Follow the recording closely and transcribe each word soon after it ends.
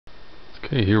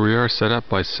Okay, here we are set up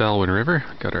by Salwin River.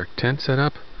 Got our tent set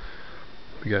up.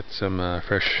 We got some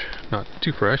fresh, not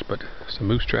too fresh, but some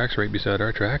moose tracks right beside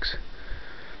our tracks.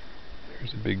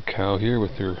 There's a big cow here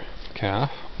with her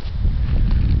calf.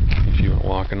 She went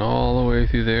walking all the way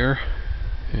through there.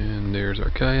 And there's our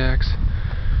kayaks.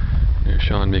 There's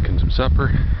Sean making some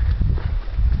supper.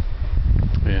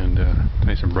 And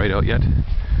nice and bright out yet.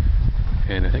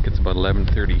 And I think it's about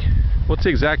 11:30. What's the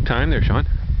exact time there, Sean?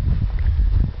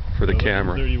 For the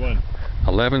camera.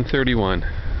 11:31.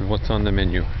 And what's on the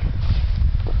menu?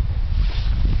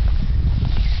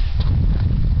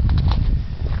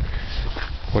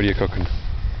 What are you cooking?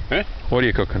 Eh? What are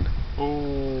you cooking?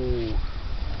 Oh,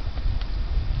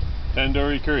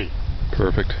 tandoori curry.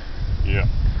 Perfect. Yeah.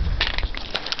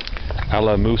 A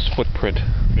la moose footprint.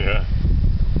 Yeah.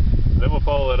 Then we'll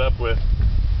follow that up with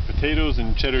potatoes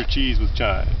and cheddar cheese with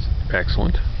chives.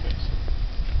 Excellent. Yes.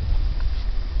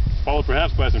 Followed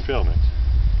perhaps by some trail mix.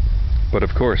 But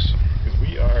of course. Because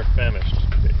we are famished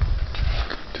today.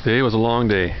 Today was a long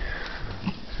day.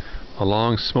 A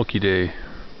long smoky day.